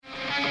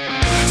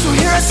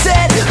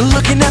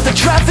looking at the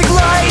traffic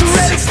lights. The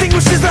red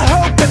extinguishes the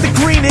hope that the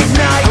green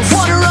ignites. I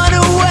wanna run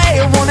away,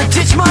 I wanna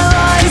ditch my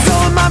life, 'cause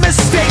all of my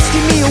mistakes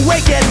keep me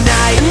awake at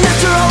night. And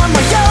after all of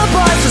my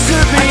alibis will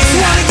serve me, I just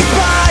wanna get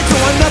by,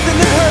 don't want nothing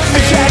to hurt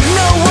me. I had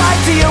no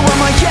idea where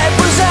my head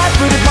was at,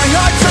 but if my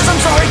heart says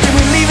I'm sorry, can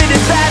we leave it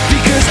at that?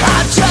 Because I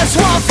just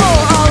want for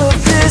all of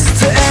this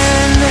to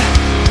end.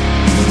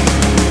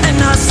 And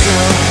I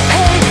still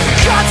hate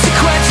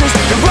consequences,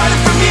 and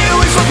running from you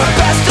is what my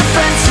best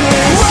defense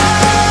is.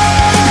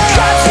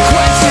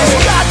 Consequences,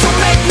 God, don't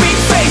make me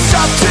face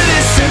up to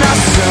this. And I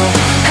still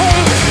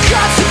hate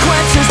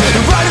consequences,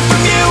 and running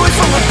from you is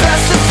what my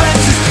best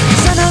defense is.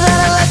 'Cause I know that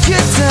I let you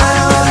down,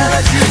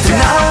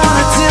 and I don't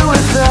wanna deal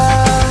with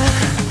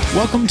that.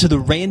 Welcome to the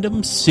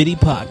Random City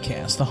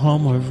Podcast, the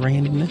home of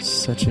randomness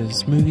such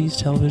as movies,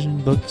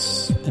 television,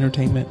 books,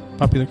 entertainment,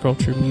 popular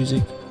culture,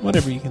 music,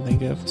 whatever you can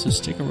think of. So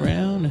stick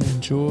around and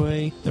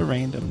enjoy the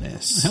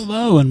randomness.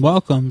 Hello and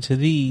welcome to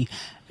the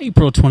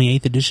April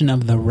 28th edition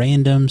of the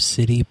Random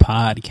City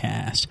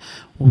Podcast.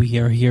 We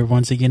are here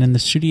once again in the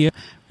studio.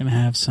 We're going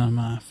to have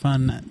some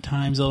fun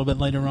times a little bit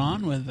later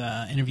on with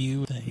an interview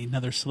with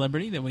another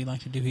celebrity that we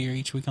like to do here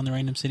each week on the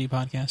Random City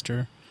Podcast,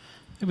 or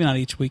maybe not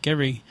each week,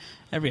 every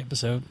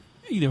episode.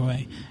 Either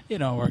way,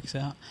 it all works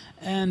out.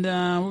 And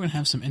we're going to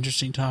have some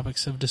interesting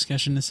topics of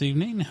discussion this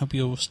evening. I hope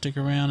you'll stick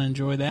around and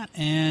enjoy that.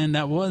 And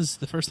that was,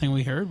 the first thing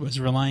we heard was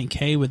Relient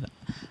K with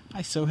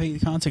I So Hate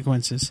the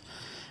Consequences.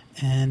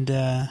 And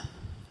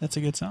that's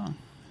a good song.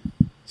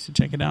 So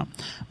check it out.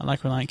 I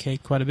like Relient K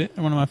quite a bit.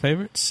 They're one of my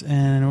favorites.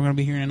 And we're going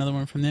to be hearing another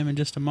one from them in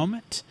just a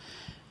moment.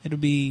 It'll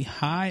be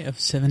High of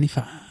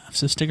 75.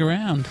 So stick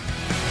around.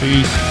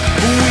 Peace.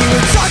 We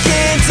were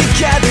talking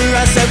together,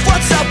 I said,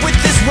 what's up with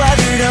this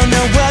weather? Don't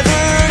know whether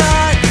or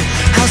not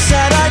how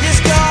sad I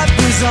just got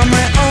was on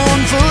my own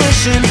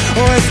volition,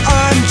 or if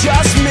I'm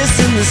just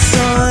missing the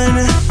sun.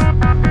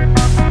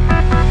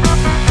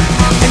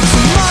 And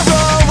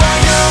tomorrow I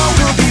know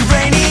will be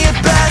rainy at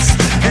best,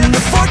 and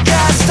the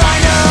forecast I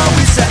know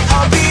we said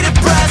I'll be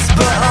depressed,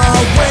 but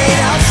I'll wait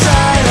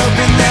outside,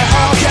 hoping that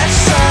I'll catch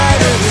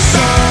sight of the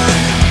sun.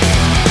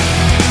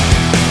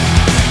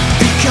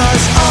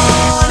 Because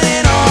on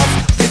and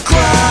off, the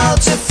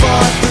clouds have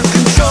fought for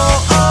control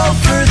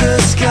over the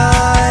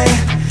sky.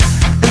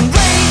 And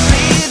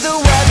lately the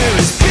weather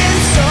has been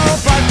so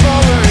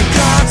bipolar, and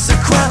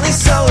consequently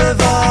so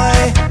have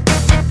I.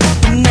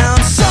 And now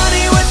I'm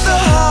sunny with a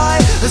high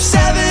of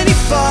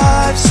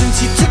 75,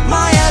 since you took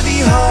my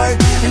heavy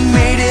heart and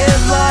made it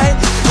light.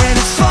 And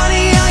it's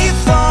funny how you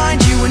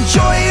find you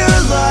enjoy your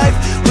life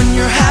when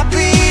you're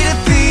happy to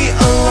be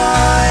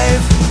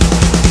alive.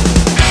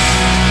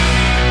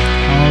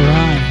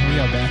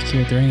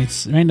 Here at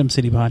the Random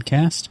City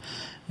Podcast,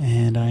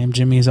 and I am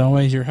Jimmy, as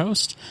always, your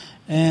host.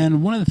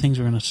 And one of the things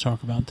we're going to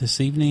talk about this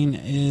evening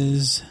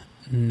is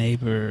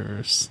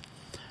neighbors.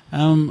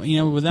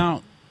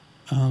 Without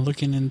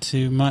looking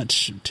into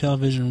much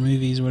television or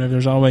movies or whatever,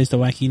 there's always the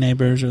wacky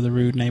neighbors or the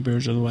rude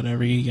neighbors or the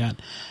whatever. You got,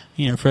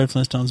 Fred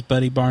Flintstone's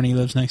buddy Barney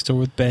lives next door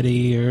with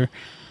Betty, or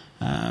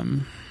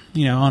on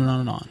and on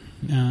and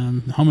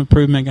on. Home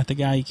Improvement got the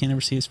guy you can't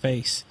ever see his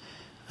face.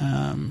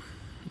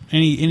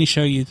 Any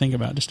show you think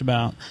about, just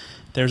about,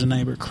 there's a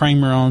neighbor.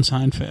 Kramer on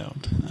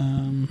Seinfeld.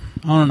 On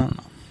and on.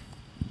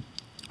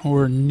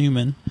 Or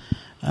Newman.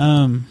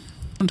 I'm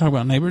going to talk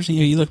about neighbors.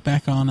 You look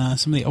back on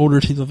some of the older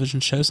television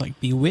shows like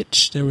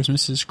Bewitched. There was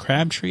Mrs.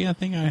 Crabtree, I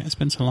think. It's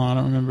been so long, I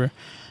don't remember.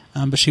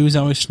 But she was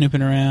always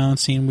snooping around,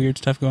 seeing weird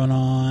stuff going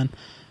on.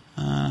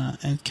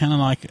 And kind of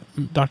like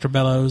Dr.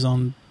 Bellows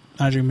on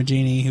Audrey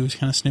Magini, who was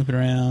kind of snooping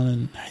around,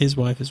 and his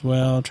wife as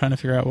well, trying to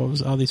figure out what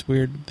was all these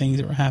weird things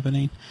that were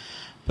happening.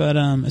 But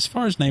as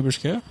far as neighbors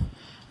go,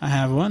 I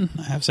have one.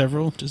 I have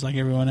several, just like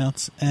everyone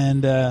else.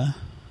 And, I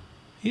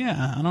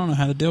don't know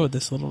how to deal with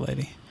this little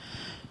lady.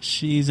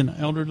 She's an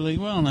elderly,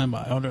 well, not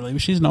about elderly,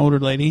 but she's an older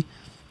lady.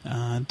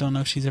 Don't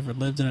know if she's ever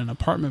lived in an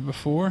apartment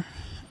before,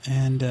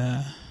 and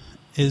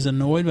is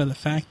annoyed by the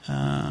fact,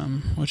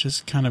 which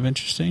is kind of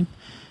interesting.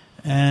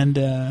 And,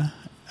 I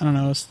don't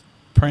know, I was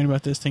praying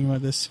about this, thinking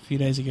about this a few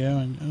days ago,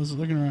 and I was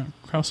looking around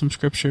across some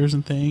scriptures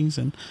and things,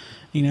 and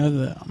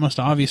the most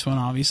obvious one,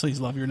 obviously,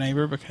 is love your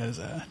neighbor, because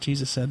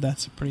Jesus said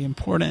that's pretty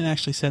important.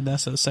 Actually said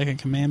that's the second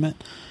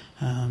commandment.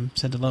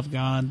 Said to love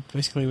God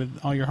basically with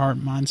all your heart,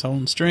 mind, soul,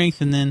 and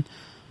strength, and then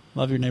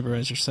love your neighbor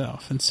as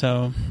yourself. And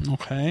so,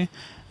 okay.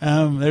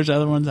 There's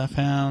other ones I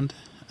found.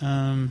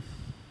 In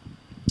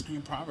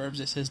Proverbs,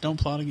 it says, don't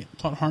plot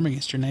harm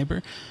against your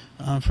neighbor.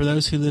 For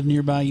those who live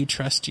nearby, you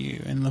trust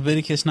you. And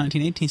Leviticus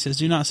 19:18 says,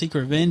 do not seek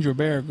revenge or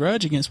bear a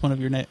grudge against one of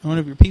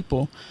your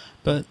people,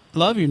 but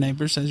love your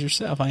neighbors as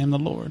yourself. I am the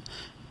Lord.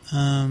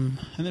 And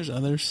there's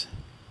others.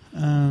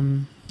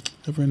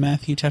 Over in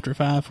Matthew chapter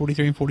 5,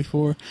 43 and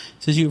 44, it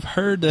says, you have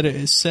heard that it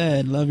is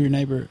said, love your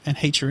neighbor and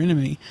hate your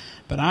enemy.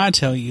 But I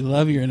tell you,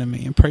 love your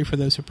enemy and pray for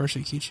those who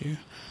persecute you.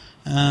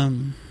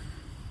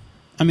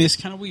 It's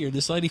kind of weird.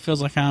 This lady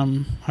feels like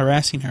I'm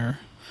harassing her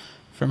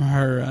from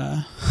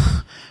her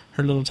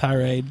her little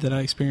tirade that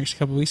I experienced a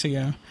couple weeks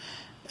ago.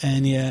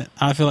 and yet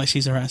I feel like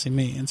she's harassing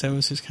me. And so it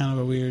was just kind of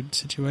a weird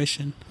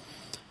situation.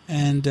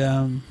 And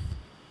I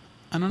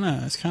don't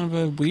know. It's kind of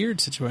a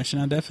weird situation.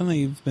 I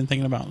definitely have been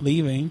thinking about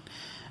leaving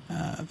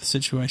the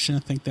situation. I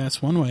think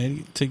that's one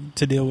way to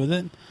deal with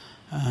it.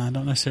 I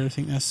don't necessarily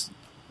think that's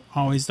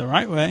always the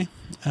right way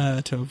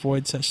to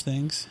avoid such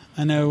things.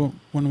 I know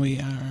when we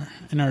are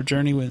in our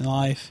journey with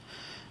life,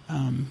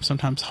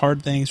 sometimes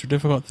hard things or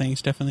difficult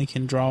things definitely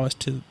can draw us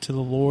to the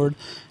Lord,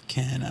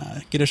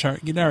 can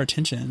get our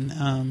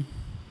attention.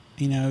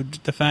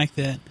 The fact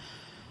that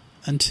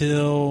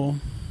until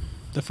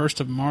the 1st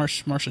of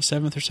March the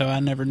 7th or so,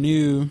 I never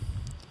knew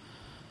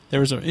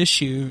there was an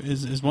issue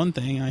is one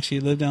thing. Like,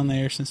 she lived down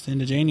there since the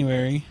end of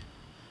January,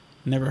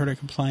 never heard a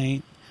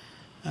complaint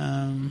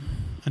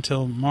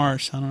until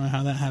March. I don't know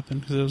how that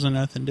happened, because it was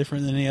nothing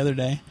different than any other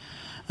day.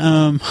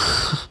 And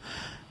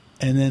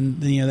then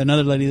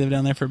another lady lived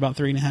down there for about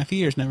 3.5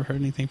 years, never heard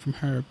anything from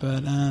her.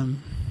 But I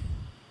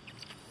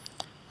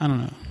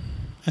don't know.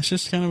 It's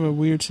just kind of a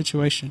weird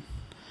situation.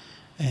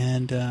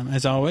 And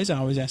as always, I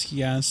always ask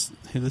you guys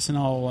who listen,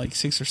 all like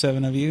 6 or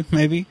 7 of you,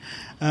 maybe,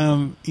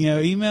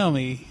 email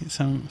me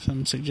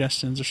some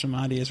suggestions or some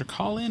ideas, or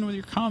call in with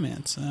your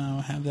comments.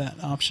 I have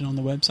that option on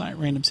the website,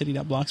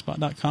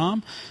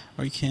 randomcity.blogspot.com,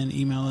 or you can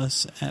email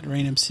us at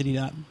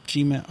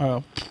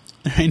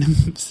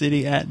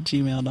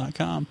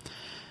randomcity@gmail.com.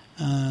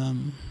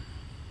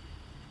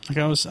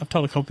 I've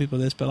told a couple people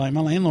this, but like,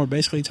 my landlord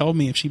basically told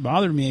me if she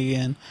bothered me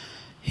again,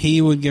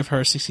 he would give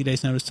her 60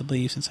 days notice to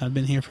leave, since I'd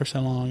been here for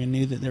so long and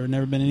knew that there had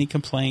never been any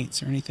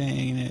complaints or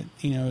anything. And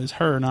it was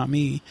her, not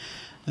me.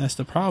 That's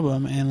the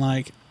problem. And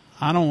like,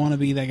 I don't want to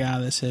be that guy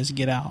that says,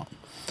 get out.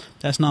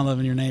 That's not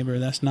loving your neighbor.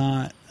 That's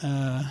not,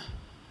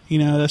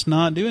 that's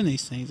not doing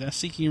these things. That's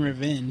seeking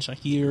revenge. Like,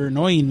 you're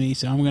annoying me,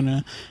 so I'm going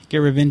to get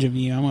revenge of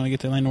you. I'm going to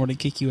get the landlord to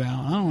kick you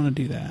out. I don't want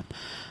to do that.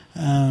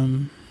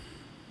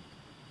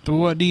 But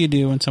what do you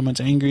do when someone's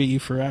angry at you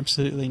for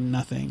absolutely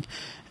nothing?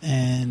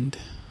 And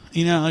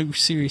like,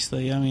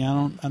 seriously,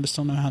 I just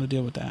don't know how to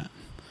deal with that.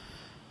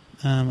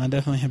 I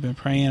definitely have been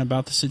praying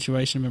about the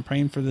situation, been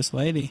praying for this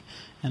lady,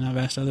 and I've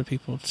asked other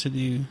people to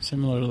do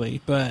similarly,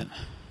 but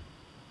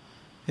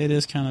it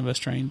is kind of a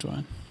strange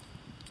one.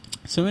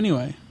 So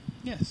anyway,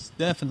 yes,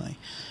 definitely.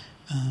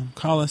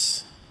 Call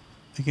us.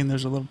 Again,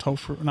 there's a little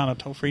not a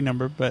toll-free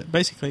number, but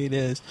basically it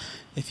is.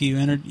 If you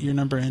enter your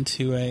number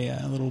into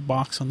a little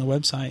box on the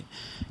website,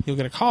 you'll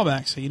get a call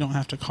back, so you don't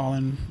have to call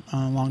in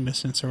long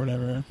distance or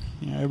whatever.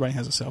 Everybody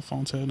has a cell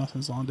phone, so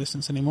nothing's long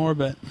distance anymore,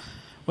 but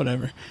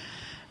whatever.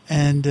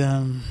 And,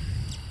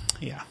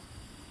 yeah.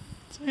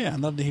 So, yeah, I'd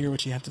love to hear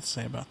what you have to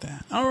say about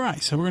that. All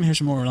right, so we're going to hear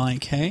some more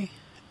Relient K,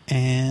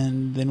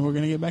 and then we're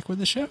going to get back with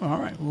the show. All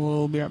right,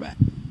 we'll be right back.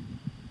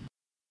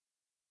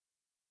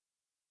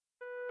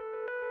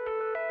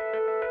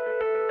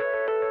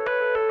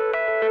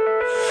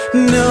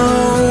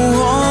 No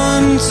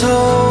one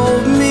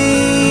told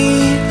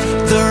me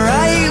the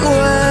right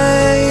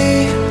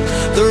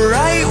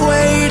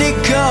way to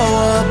go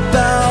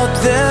about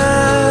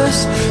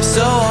this,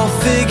 so I'll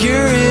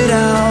figure it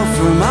out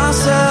for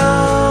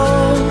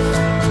myself.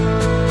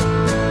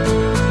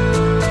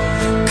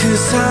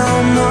 'Cause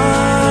how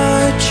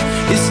much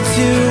is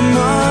too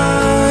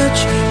much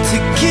to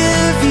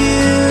give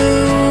you?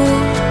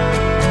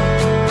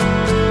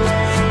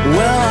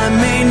 Well, I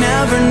may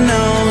never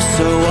know,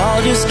 so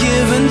I'll just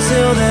give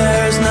until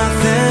there's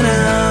nothing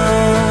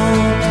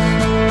else.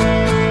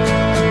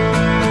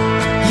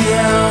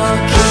 Yeah,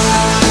 I'll give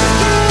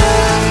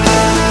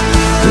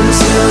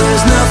until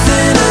there's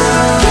nothing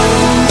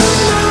else,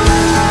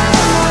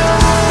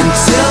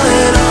 until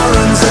it all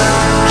runs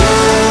out,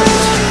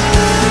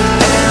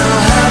 and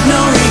I'll have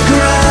no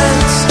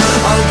regrets.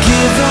 I'll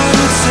give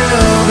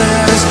until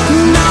there's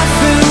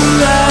nothing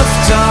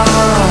left.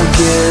 I'll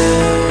give.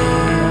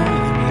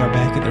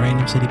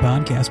 City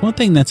Podcast. One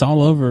thing that's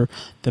all over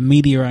the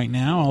media right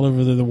now, all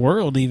over the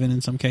world, even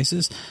in some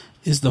cases,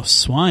 is the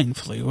swine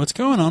flu. What's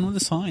going on with the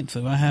swine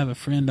flu? I have a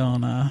friend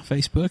on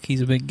Facebook.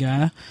 He's a big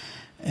guy,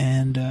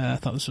 and I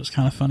thought this was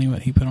kind of funny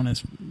what he put on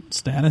his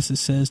status. It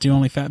says, "Do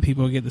only fat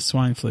people get the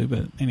swine flu?"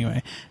 But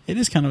anyway, it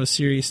is kind of a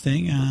serious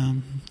thing.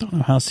 Don't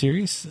know how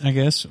serious. I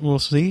guess we'll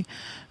see.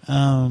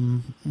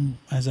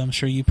 As I'm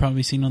sure you've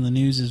probably seen on the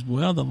news as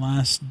well, the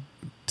last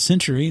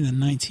century, the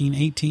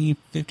 1918,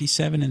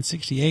 57, and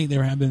 68,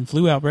 there have been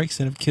flu outbreaks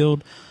that have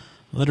killed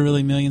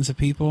literally millions of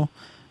people,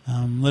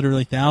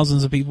 literally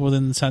thousands of people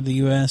inside the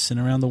U.S. and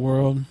around the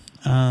world,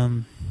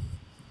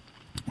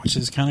 which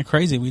is kind of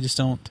crazy. We just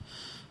don't,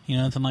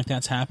 nothing like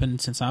that's happened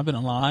since I've been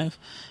alive.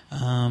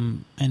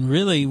 And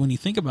really, when you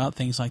think about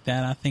things like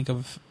that, I think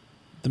of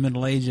the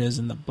Middle Ages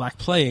and the Black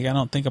Plague. I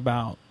don't think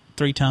about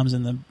 3 times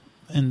in the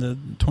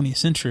 20th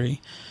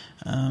century.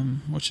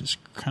 Which is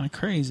kind of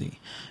crazy.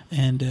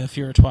 And if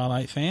you're a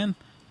Twilight fan,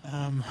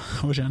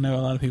 which I know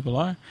a lot of people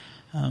are,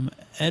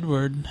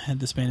 Edward had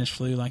the Spanish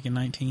flu like in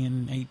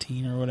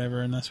 1918 or whatever,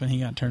 and that's when he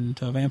got turned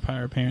into a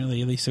vampire,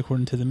 apparently, at least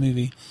according to the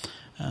movie.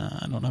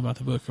 I don't know about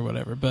the book or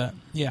whatever, but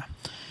yeah.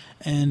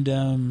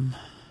 And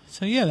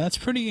so yeah, that's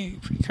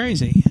pretty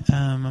crazy.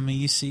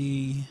 You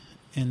see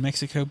in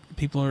Mexico,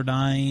 people are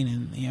dying,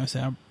 and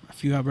so a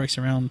few outbreaks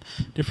around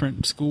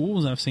different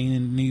schools I've seen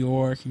in New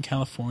York and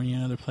California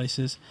and other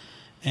places,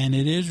 and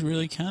it is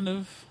really kind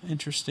of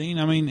interesting.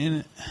 I mean,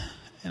 and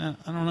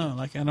I don't know,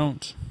 like I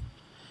don't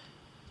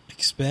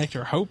expect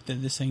or hope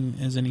that this thing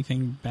is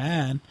anything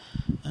bad,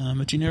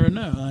 but you never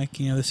know. Like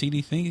the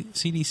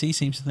CDC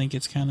seems to think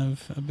it's kind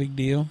of a big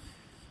deal.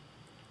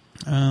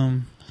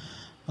 A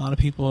lot of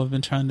people have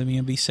been trying to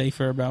be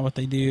safer about what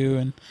they do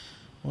and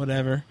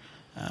whatever.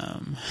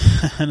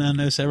 And I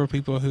know several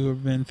people who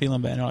have been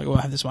feeling bad. They're like, "Well,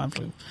 I have the swine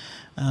flu,"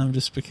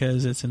 just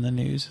because it's in the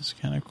news. It's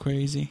kind of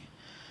crazy.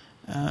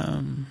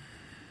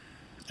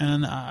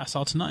 And I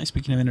saw tonight,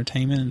 speaking of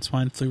entertainment and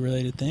swine flu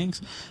related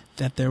things,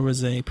 that there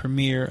was a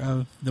premiere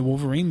of the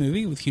Wolverine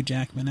movie with Hugh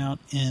Jackman out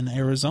in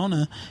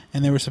Arizona,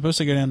 and they were supposed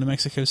to go down to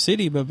Mexico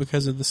City, but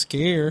because of the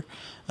scare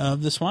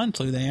of the swine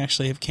flu, they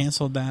actually have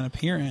canceled that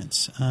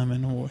appearance.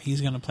 And he's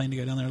going to plan to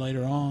go down there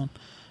later on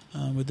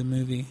with the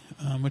movie,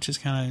 which is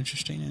kind of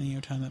interesting,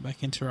 and tying that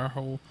back into our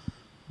whole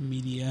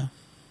media,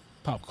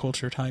 pop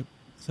culture type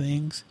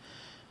things.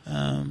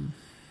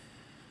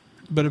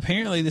 But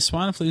apparently the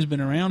swine flu has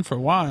been around for a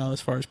while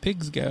as far as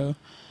pigs go.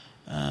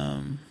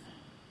 And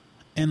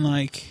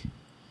like,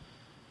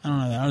 I don't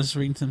know, I was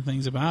reading some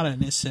things about it,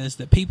 and it says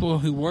that people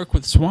who work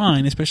with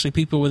swine, especially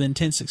people with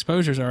intense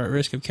exposures, are at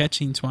risk of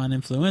catching swine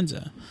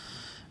influenza.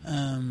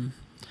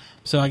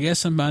 So I guess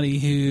somebody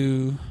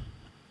who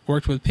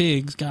worked with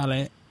pigs got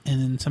it,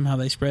 and then somehow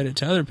they spread it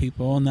to other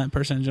people, and that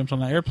person jumped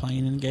on an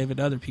airplane and gave it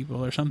to other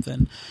people or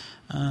something.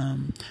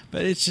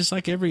 But it's just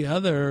like every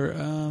other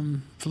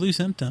flu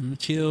symptom: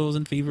 chills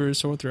and fevers,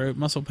 sore throat,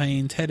 muscle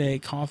pains,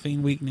 headache,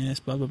 coughing, weakness,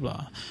 blah blah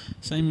blah.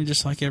 Same,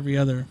 just like every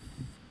other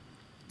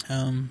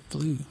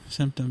flu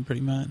symptom,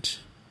 pretty much.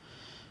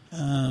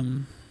 I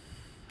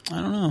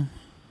don't know,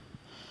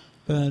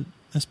 but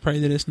let's pray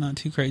that it's not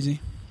too crazy.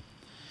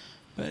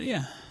 But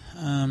yeah,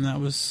 that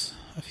was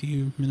a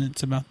few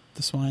minutes about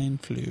the swine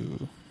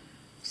flu.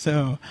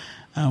 So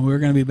we're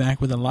going to be back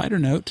with a lighter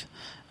note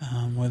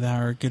with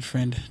our good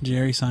friend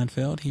Jerry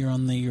Seinfeld here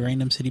on the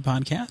Random City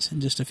Podcast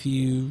in just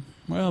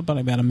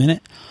about a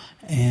minute.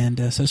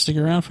 And so stick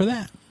around for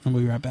that, and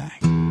we'll be right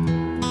back.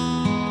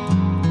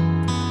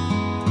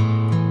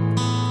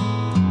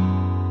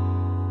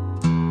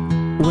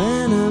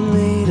 When I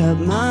made up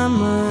my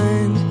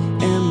mind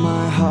and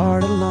my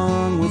heart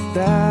along with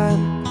that,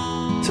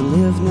 to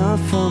live not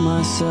for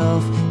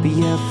myself, but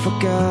yet for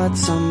God,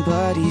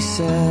 somebody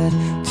said,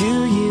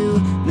 do you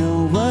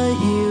know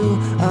what you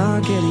are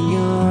getting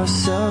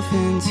yourself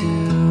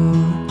into?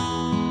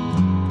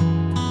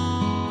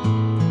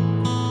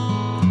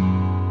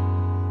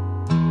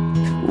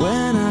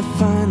 When I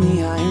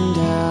finally ironed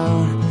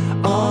out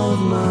all of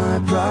my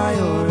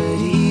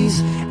priorities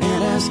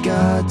and asked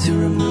God to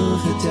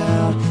remove the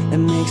doubt that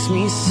makes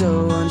me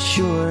so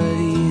unsure of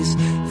these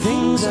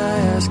things, I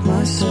ask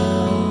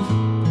myself,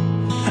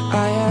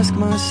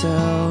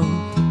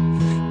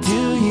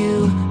 do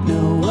you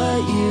know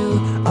what you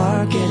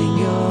are getting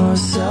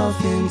yourself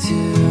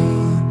into?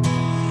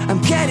 I'm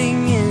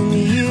getting into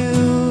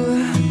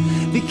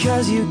you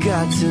because you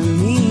got to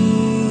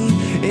me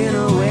in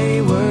a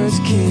way words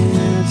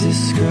can't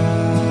describe.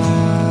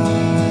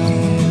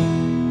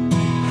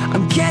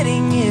 I'm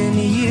getting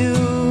into you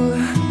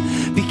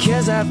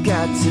because I've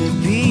got to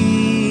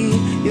be,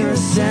 you're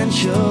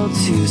essential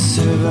to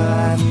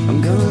survive.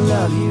 I'm gonna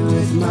love you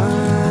with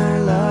my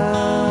life.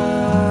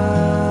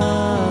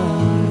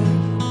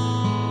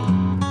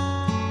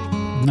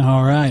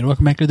 All right,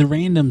 welcome back to the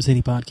Random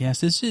City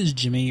Podcast. This is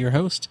Jimmy, your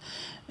host,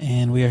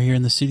 and we are here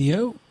in the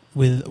studio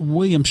with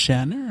William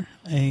Shatner,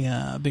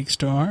 a big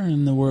star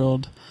in the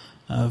world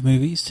of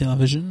movies,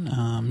 television,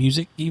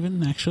 music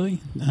even,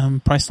 actually.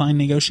 Priceline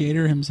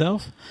negotiator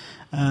himself.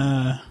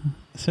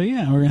 So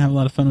yeah, we're going to have a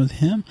lot of fun with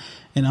him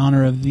in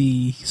honor of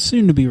the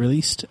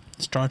soon-to-be-released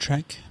Star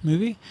Trek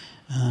movie.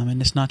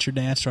 And it's not your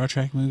dad's Star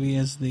Trek movie,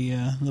 as the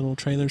little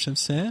trailers have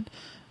said.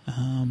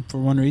 For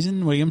one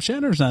reason, William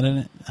Shatner's not in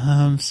it.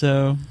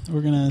 So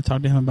we're going to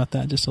talk to him about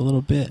that just a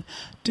little bit.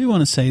 Do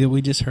want to say that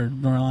we just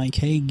heard Mariah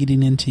Carey,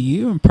 Getting Into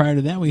You, and prior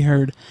to that we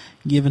heard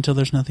Give Until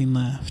There's Nothing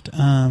Left.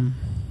 And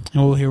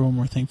we'll hear one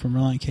more thing from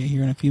Mariah Carey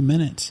here in a few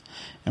minutes.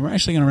 And we're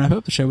actually going to wrap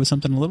up the show with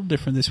something a little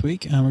different this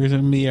week. We're going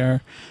to be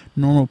our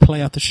normal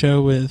play out the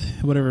show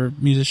with whatever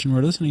musician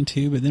we're listening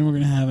to, but then we're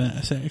going to have an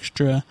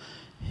extra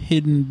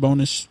hidden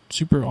bonus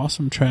super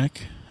awesome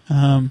track.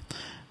 I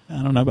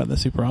don't know about the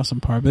super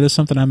awesome part, but it's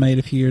something I made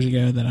a few years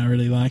ago that I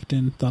really liked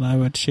and thought I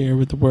would share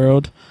with the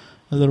world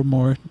a little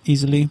more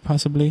easily,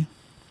 possibly.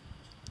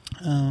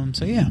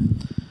 So yeah.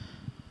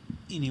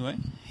 Anyway,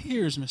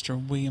 here's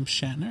Mr. William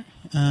Shatner.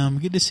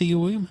 Good to see you,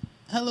 William.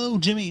 Hello,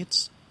 Jimmy.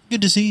 It's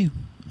good to see you.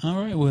 All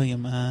right,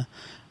 William.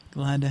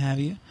 Glad to have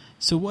you.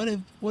 So what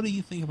do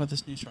you think about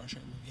this new Star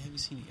Trek movie? Have you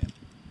seen it yet?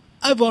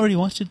 I've already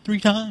watched it 3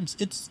 times.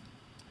 It's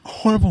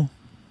horrible.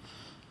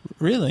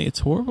 Really? It's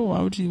horrible? Why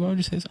would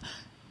you say so?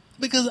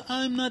 Because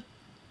I'm not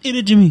Eat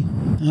it, Jimmy.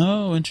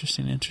 Oh,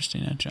 interesting. I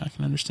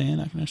can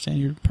understand.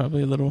 You're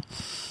probably a little,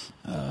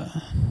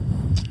 I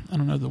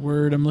don't know the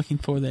word I'm looking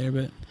for there,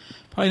 but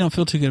probably don't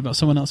feel too good about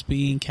someone else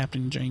being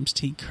Captain James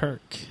T.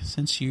 Kirk,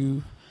 since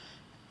you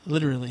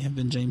literally have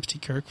been James T.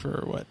 Kirk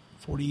for,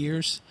 40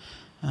 years?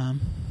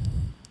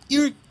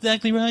 You're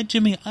exactly right,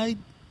 Jimmy. I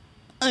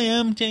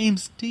am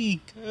James T.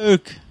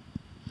 Kirk.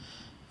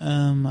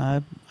 Pretty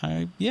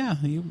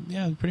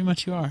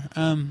much you are.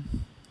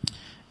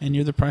 And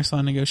you're the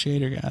Priceline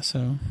negotiator guy,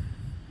 so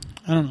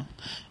I don't know.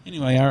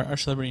 Anyway, our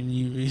celebrity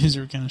news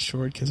are kind of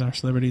short because our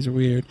celebrities are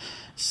weird.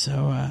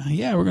 So,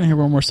 we're going to hear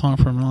one more song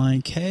from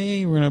Lion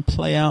K. We're going to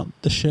play out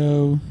the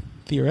show,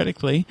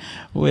 theoretically,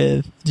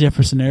 with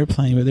Jefferson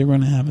Airplane, but they're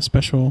going to have a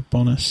special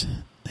bonus,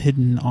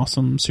 hidden,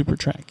 awesome super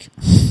track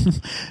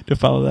to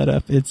follow that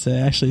up. It's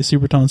actually a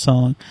Supertone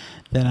song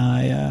that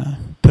I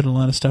put a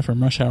lot of stuff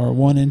from Rush Hour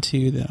 1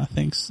 into that I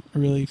think's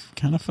really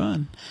kind of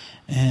fun.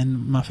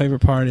 And my favorite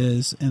part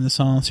is in the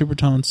song,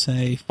 Supertones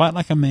say, "Fight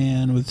like a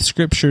man with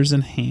scriptures in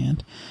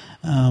hand."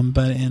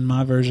 But in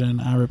my version,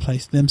 I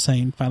replaced them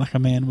saying, "Fight like a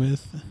man"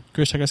 with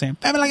Chris Tucker saying,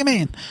 "Fight like a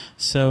man."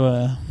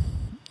 So,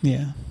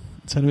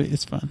 so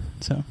it's fun.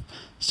 So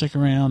stick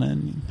around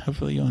and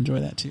hopefully you'll enjoy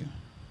that too.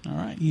 All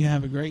right. You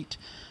have a great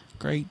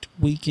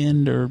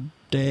weekend or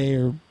day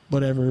or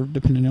whatever,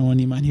 depending on when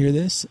you might hear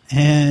this.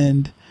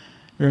 And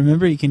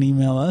remember, you can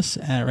email us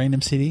at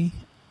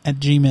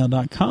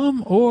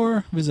randomcity@gmail.com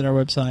or visit our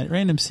website,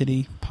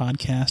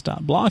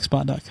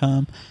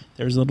 randomcitypodcast.blogspot.com.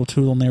 There's a little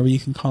tool in there where you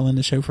can call in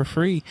the show for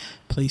free.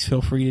 Please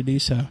feel free to do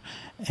so.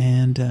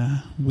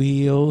 And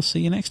we'll see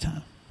you next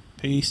time.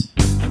 Peace.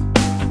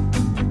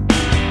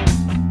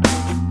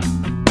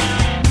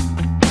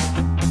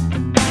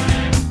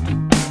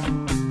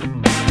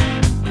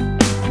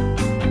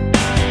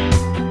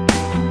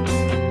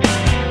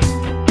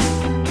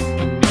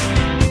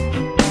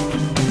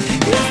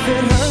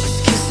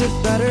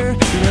 Better,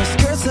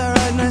 skirts I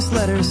write nice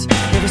letters.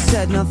 Never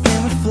said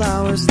nothing with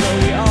flowers, though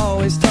we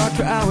always talk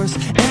for hours.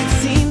 And it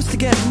seems to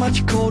get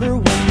much colder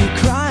when you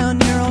cry on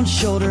your own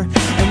shoulder.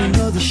 And we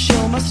know the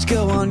show must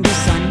go on.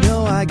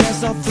 I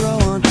guess I'll throw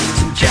on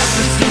some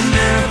Jefferson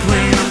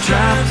Airplane. I'm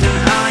trapped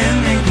in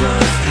iron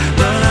enclosed,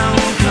 but I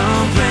won't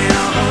complain.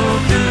 I'll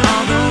open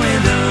all the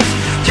windows.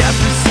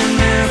 Jefferson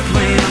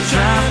Airplane. I'm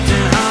trapped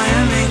in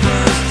iron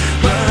enclosed,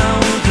 but I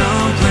won't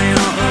complain.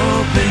 I'll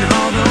open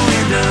all the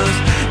windows.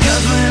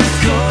 When it's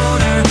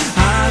colder,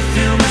 I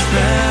feel much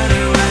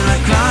better when I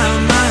cry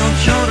on my own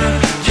shoulder.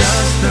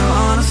 Just throw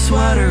on a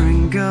sweater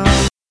and go.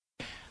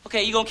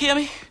 Okay, you gonna kill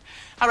me?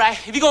 All right,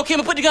 if you gonna kill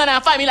me, put the gun down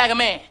and fight me like a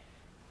man.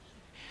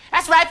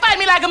 That's right, fight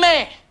me like a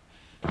man.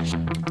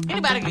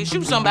 Anybody can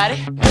shoot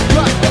somebody.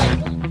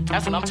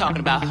 That's what I'm talking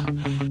about.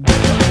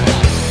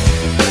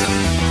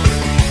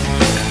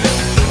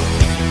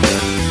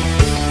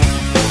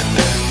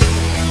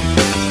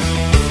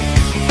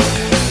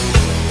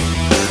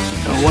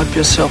 Wipe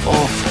yourself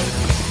off.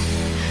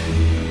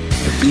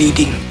 You're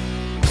bleeding.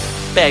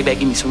 Bag,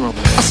 give me some room.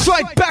 I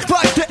strike back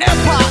like the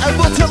empire and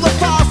will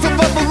televise the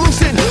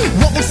revolution.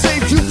 What will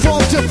save you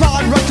from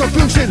divine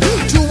retribution?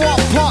 To our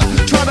part,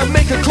 try to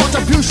make a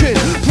contribution.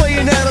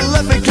 Playing at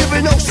 11,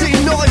 giving OC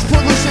noise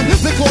pollution.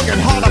 Think long and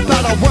hard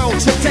about our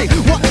world today.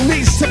 What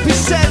needs to be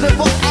said and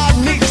what I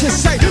need to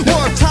say. We're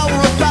a Tower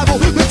of Babel,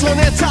 built on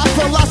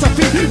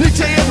anti-philosophy.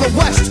 Nietzsche in the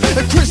West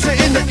and Christian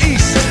in the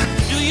East.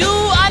 Do you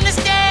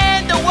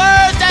understand the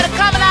words that are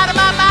coming out of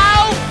my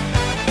mouth?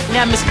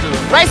 Now, Mr.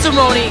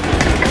 Rice-A-Roni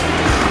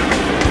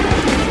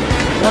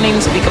don't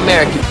even speak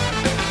American.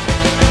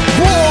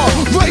 War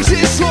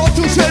rages all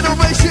through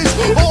generations.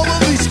 All of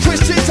these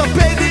Christians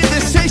abandoned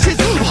the stations.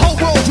 The whole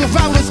world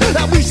around us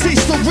that we cease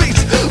to reach.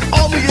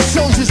 Army of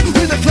soldiers,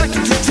 we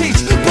neglected to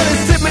teach. But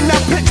it's dim and now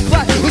pitch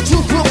black, the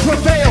truth will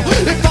prevail.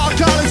 If our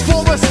God is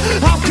for us,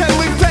 how can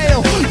we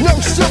fail? No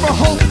surer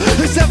hope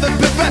has ever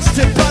been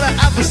rested, but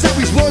our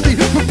adversaries worthy,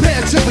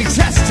 prepared to be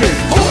tested.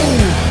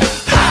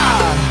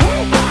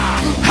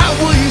 How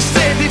will you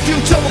stand if you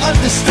don't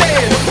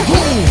understand?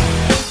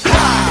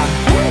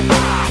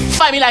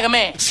 Fight me like a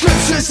man.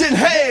 Scriptures in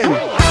hand.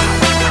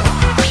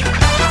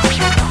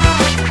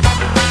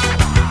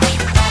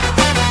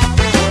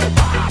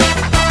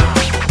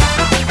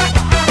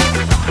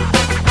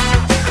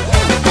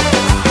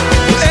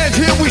 And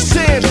here we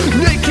stand,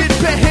 naked,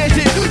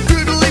 barehanded,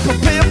 brutally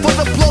prepared for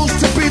the blows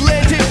to be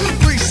landed.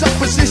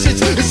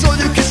 Presuppositions, it's all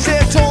you can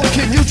stand on.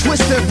 Can you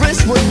twist their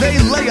wrist when they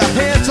lay a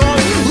hand on?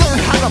 Learn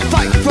how to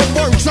fight from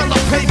words on the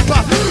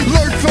paper.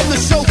 Learn from the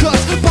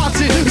showcase,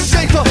 boxing,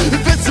 safer,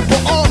 invincible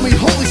army,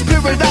 Holy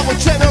Spirit, our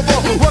general.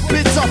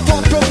 Weapons are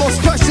far from most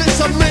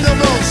precious of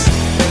minerals.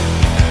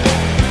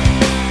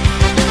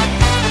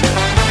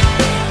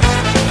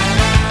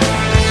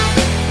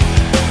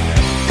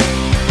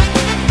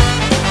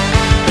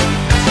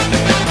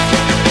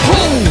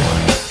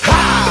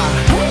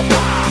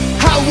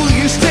 How will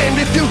you stand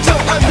if you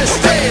don't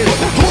understand?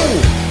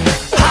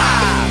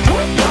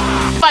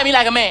 Fight me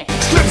like a man.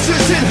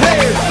 Scriptures in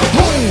hand.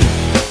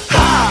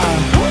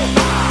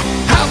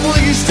 How will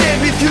you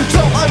stand if you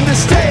don't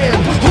understand?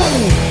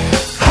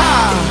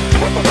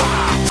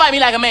 fight me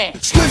like a man.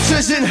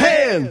 Scriptures in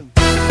hand.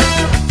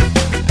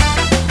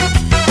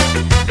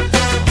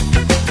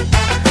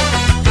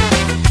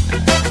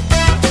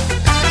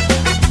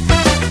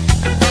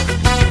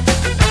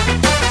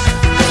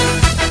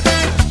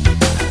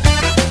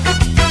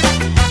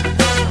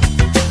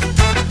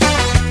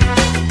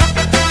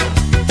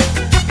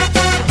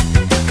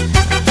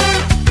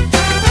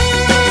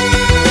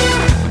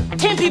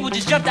 10 people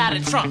just jumped out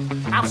of the trunk.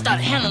 I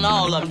started handling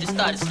all of them, just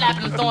started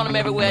slapping and throwing them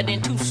everywhere.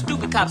 Then 2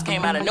 stupid cops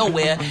came out of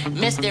nowhere,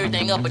 messed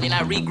everything up, but then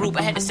I regrouped.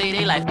 I had to save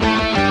their life.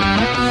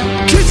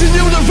 Kids in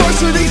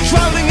universities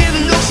drowning in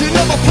an ocean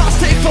of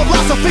apostate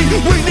philosophy.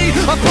 We need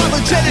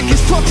apologetic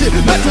instruction,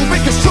 mental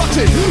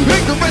reconstruction,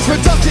 ignorance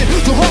reduction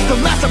to halt the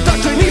mass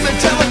abduction.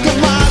 Evangelical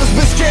mind has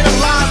been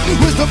scandalized.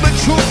 Wisdom and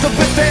truth have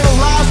been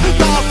vandalized.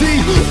 Godly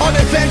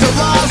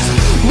unevangelized.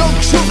 No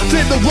truth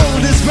in the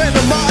world is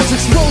randomized.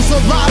 Expose the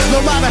lies no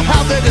matter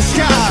how they're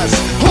disguised.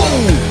 Who?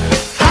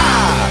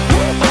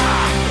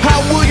 How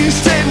will you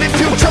stand if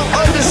you don't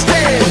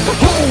understand?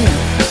 Who?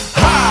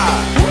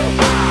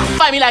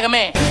 Fight me like a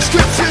man.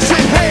 Scriptures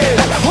in hand.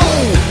 Who?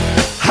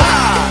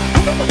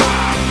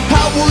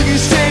 How will you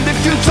stand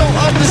if you don't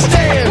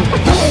understand?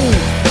 Who?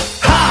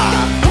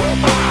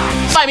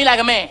 Fight me like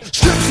a man.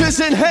 Scriptures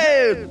in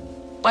hand.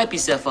 Wipe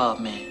yourself off,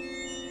 man.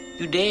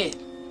 You dead.